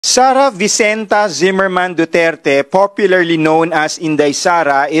Sara Vicenta Zimmerman Duterte, popularly known as Inday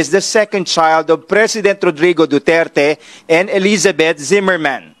Sara, is the second child of President Rodrigo Duterte and Elizabeth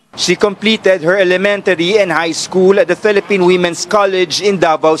Zimmerman. She completed her elementary and high school at the Philippine Women's College in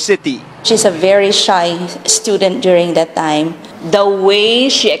Davao City. She's a very shy student during that time. The way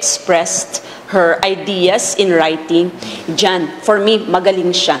she expressed her ideas in writing, Jan, for me,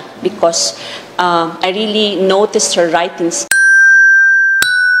 magaling siya because I really noticed her writings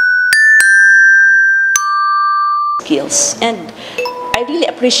skills, and I really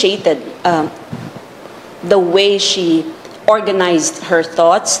appreciated the way she organized her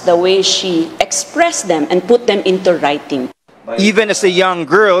thoughts, the way she expressed them and put them into writing. Even as a young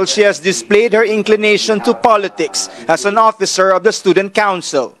girl, she has displayed her inclination to politics as an officer of the student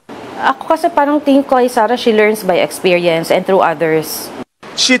council. Ako kasi parang tingin ko kay Sara, she learns by experience and through others.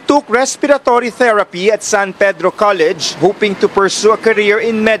 She took respiratory therapy at San Pedro College, hoping to pursue a career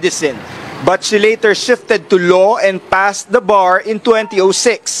in medicine. But she later shifted to law and passed the bar in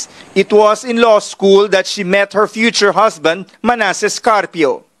 2006. It was in law school that she met her future husband, Manasseh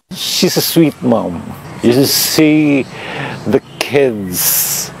Carpio. She's a sweet mom. You just see the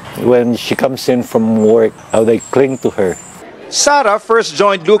kids when she comes in from work, how they cling to her. Sara first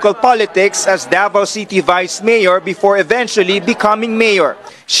joined local politics as Davao City Vice Mayor before eventually becoming mayor.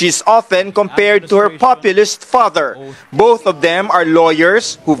 She's often compared to her populist father. Both of them are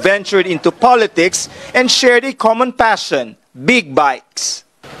lawyers who ventured into politics and shared a common passion, big bikes.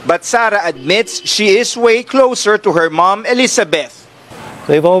 But Sara admits she is way closer to her mom, Elizabeth.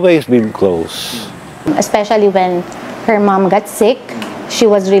 They've always been close. Especially when her mom got sick, she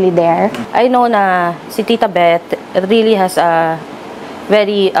was really there. I know na si Tita Beth really has a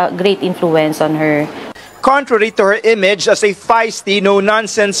very great influence on her. Contrary to her image as a feisty,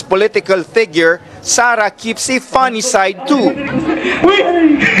 no-nonsense political figure, Sara keeps a funny side too.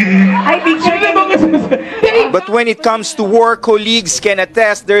 But when it comes to work, colleagues can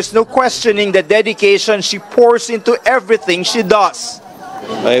attest there's no questioning the dedication she pours into everything she does.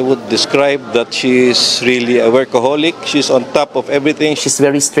 I would describe that she is really a workaholic. She's on top of everything. She's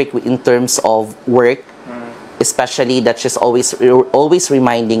very strict in terms of work, especially that she's always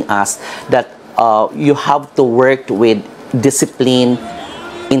reminding us that you have to work with discipline,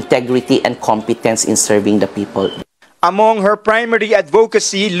 integrity, and competence in serving the people. Among her primary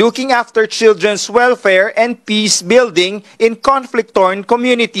advocacy, looking after children's welfare and peace building in conflict-torn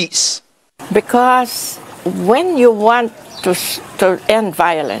communities. Because when you want to end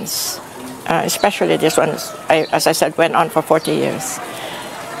violence, especially this one, as I said, went on for 40 years,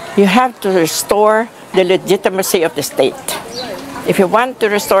 you have to restore the legitimacy of the state. If you want to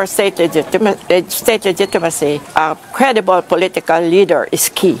restore state legitimacy, a credible political leader is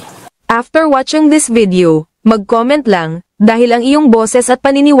key. After watching this video, mag-comment lang, dahil ang iyong boses at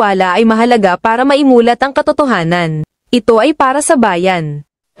paniniwala ay mahalaga para maimulat ang katotohanan. Ito ay para sa bayan.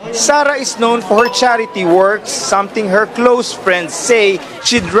 Sara is known for her charity works, something her close friends say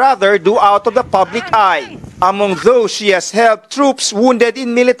she'd rather do out of the public eye. Among those, she has helped troops wounded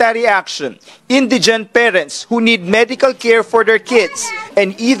in military action, indigent parents who need medical care for their kids,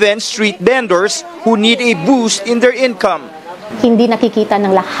 and even street vendors who need a boost in their income. Hindi nakikita ng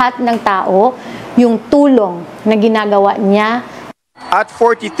lahat ng tao yung tulong na ginagawa niya. At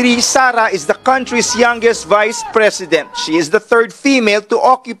 43, Sara is the country's youngest vice president. She is the third female to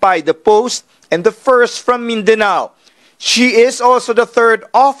occupy the post and the first from Mindanao. She is also the third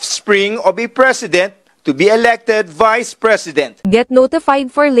offspring of a president to be elected vice president. Get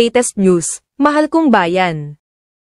notified for latest news, mahal kong bayan.